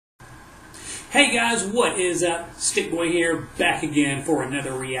Hey guys, what is up? Stickboy here, back again for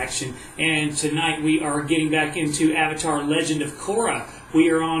another reaction. And tonight we are getting back into Avatar Legend of Korra.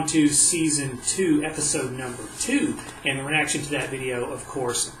 We are on to Season 2, Episode number 2. And the reaction to that video, of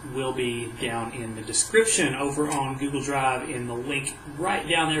course, will be down in the description over on Google Drive in the link right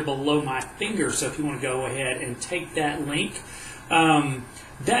down there below my finger. So if you want to go ahead and take that link,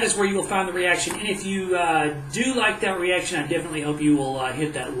 that is where you will find the reaction. And if you do like that reaction, I definitely hope you will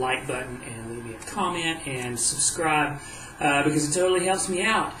hit that like button and leave me a comment and subscribe because it totally helps me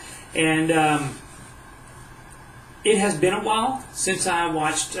out. And it has been a while since I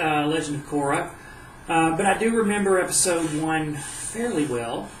watched Legend of Korra, but I do remember Episode 1 fairly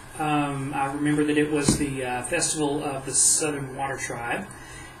well. I remember that it was the Festival of the Southern Water Tribe,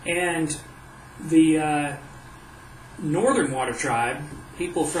 and the Northern Water Tribe,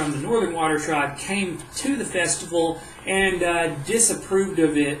 people from the Northern Water Tribe came to the festival and disapproved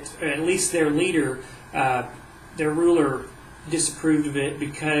of it, or at least their leader, their ruler, disapproved of it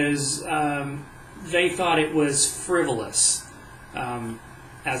because they thought it was frivolous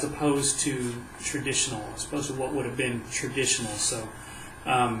as opposed to traditional, as opposed to what would have been traditional. So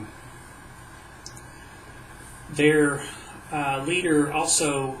their leader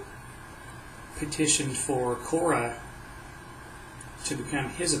also petitioned for Korra to become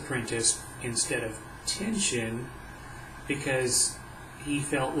his apprentice instead of Tenshin because he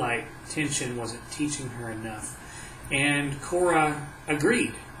felt like Tenshin wasn't teaching her enough. And Korra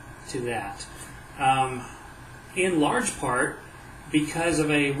agreed to that, in large part because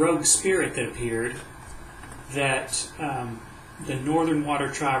of a rogue spirit that appeared that the Northern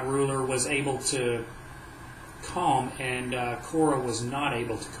Water Tribe ruler was able to calm, and Korra was not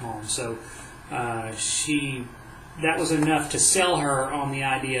able to calm. So that was enough to sell her on the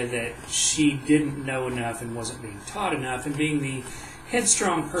idea that she didn't know enough and wasn't being taught enough, and being the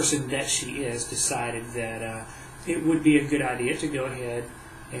headstrong person that she is, decided that it would be a good idea to go ahead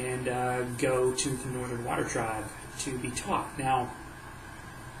and go to the Northern Water Tribe to be taught. Now,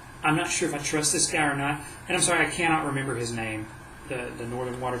 I'm not sure if I trust this guy or not, and I'm sorry, I cannot remember his name. The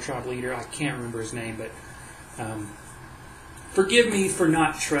Northern Water Tribe leader, I can't remember his name, but forgive me for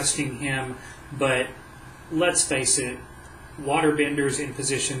not trusting him, but let's face it, waterbenders in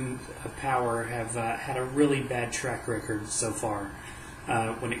position of power have had a really bad track record so far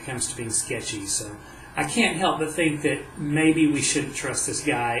when it comes to being sketchy. So I can't help but think that maybe we shouldn't trust this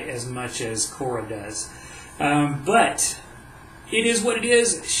guy as much as Korra does. But it is what it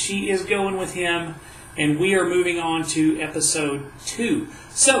is. She is going with him, and we are moving on to Episode 2.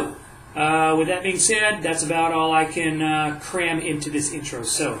 So, with that being said, that's about all I can cram into this intro.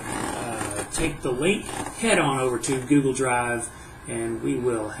 So, take the link, head on over to Google Drive, and we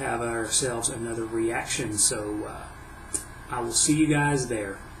will have ourselves another reaction. So, I will see you guys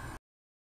there.